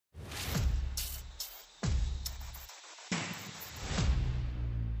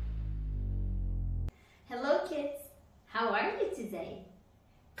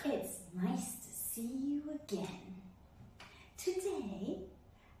nice to see you again. Today,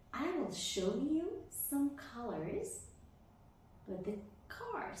 I will show you some colors with the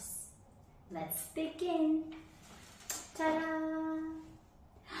cars. Let's begin. Ta-da!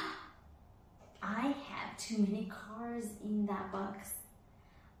 I have too many cars in that box.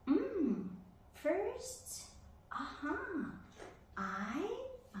 First, I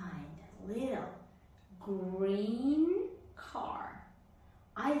find a little green car.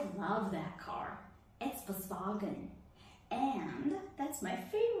 I love that car. It's Volkswagen, and that's my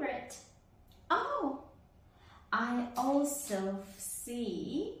favorite. Oh, I also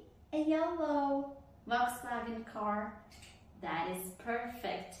see a yellow Volkswagen car. That is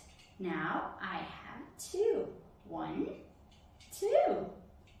perfect. Now I have two.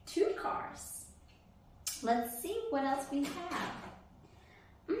 Two cars. Let's see what else we have.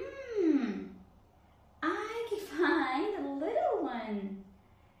 I can find a little one.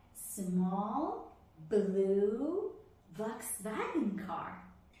 Small blue Volkswagen car.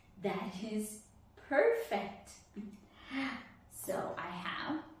 That is perfect. So I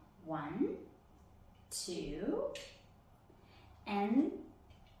have 1, 2, and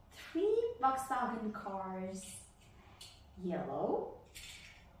 3 Volkswagen cars. Yellow,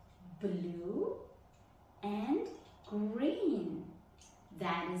 blue, and green.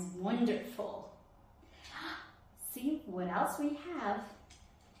 That is wonderful. See what else we have.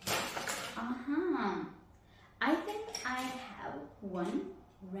 I think I have one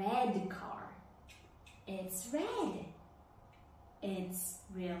red car. It's red. It's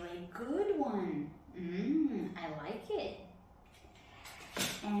really good one. I like it.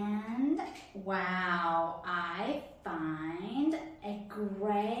 And wow, I find a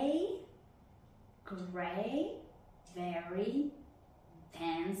gray, very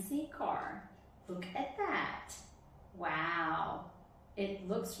fancy car. Look at that. Wow, it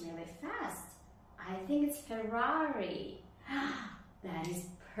looks really fast. I think it's Ferrari. That is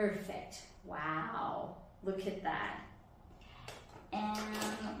perfect. Wow, look at that.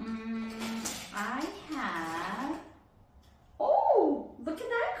 And I have, oh, look at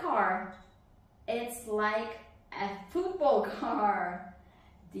that car. It's like a football car.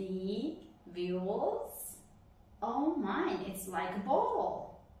 The wheels, oh my, it's like a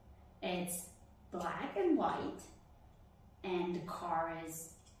ball. It's black and white, and the car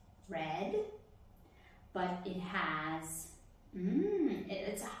is red, but it has,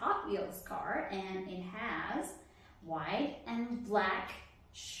 it's a Hot Wheels car, and it has white and black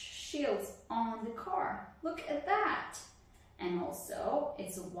shields on the car. Look at that. And also,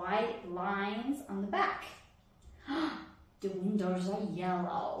 it's white lines on the back. The windows are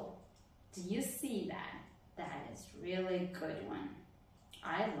yellow. Do you see that? That is really good one.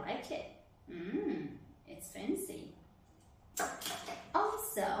 I like it. It's fancy.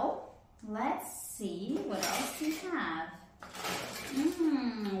 Also, let's see what else we have.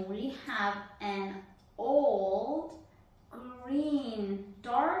 We have an old green,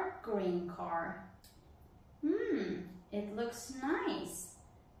 dark green car. It looks nice.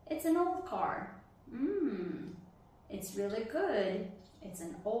 It's an old car. It's really good. It's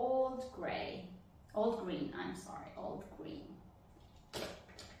an old green, old green.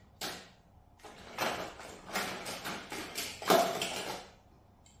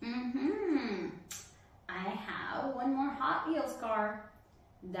 I have one more Hot Wheels car.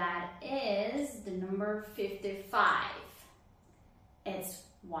 That is the number 55. It's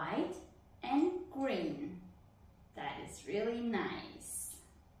white and green. That is really nice.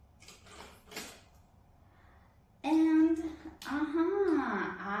 And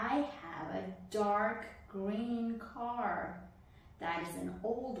I have a dark green car. That is an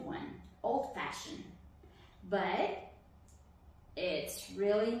old one, old-fashioned, but it's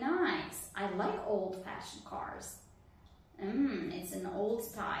really nice. I like old-fashioned cars. It's an old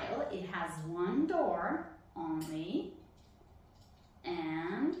style. It has one door only,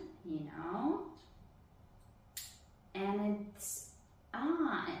 and and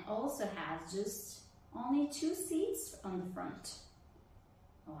it also has just only 2 seats on the front.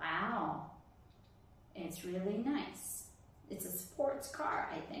 Wow, it's really nice. It's a sports car,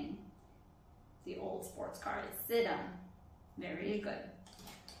 I think. The old sports car is sedan. Very good.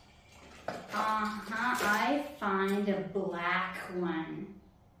 I find a black one.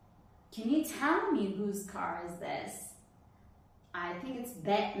 Can you tell me whose car is this? I think it's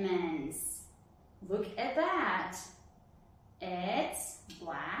Batman's. Look at that. It's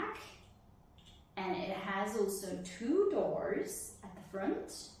black, and it has also 2 doors at the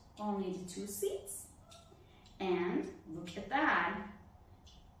front, only the 2 seats. And look at that.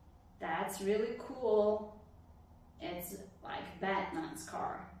 That's really cool. It's like Batman's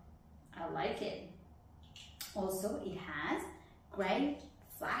car. I like it. Also, it has gray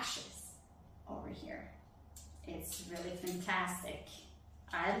flashes over here. It's really fantastic.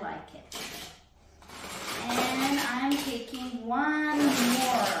 I like it. And I'm taking one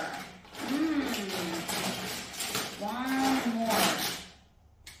more. One more.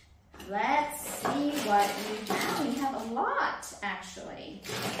 Let's see what we have. We have a lot, actually.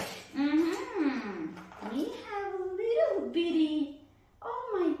 We have a little bitty, oh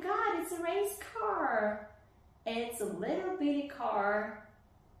my God, it's a race car. It's a little bitty car.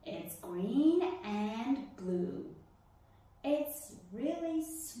 It's green and blue. It's really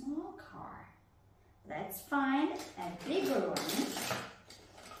small car. Let's find a bigger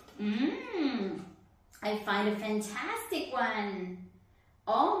one. I find a fantastic one.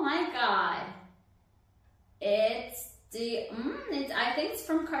 Oh my God. It's the, I think it's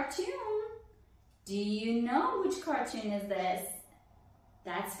from cartoon. Do you know which cartoon is this?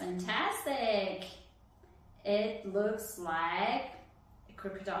 That's fantastic. It looks like a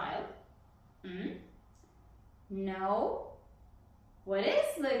crocodile. No. What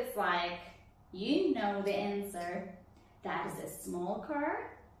it looks like? You know the answer. That is a small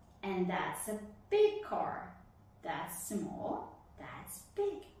car and that's a big car. That's small, that's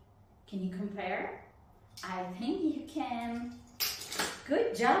big. Can you compare? I think you can.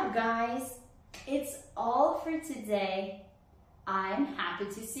 Good job, guys. It's all for today. I'm happy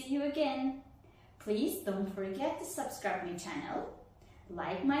to see you again. Please don't forget to subscribe my channel,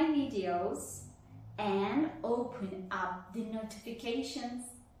 like my videos, and open up the notifications.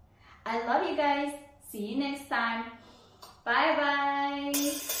 I love you guys. See you next time. Bye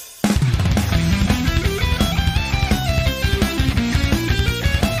bye.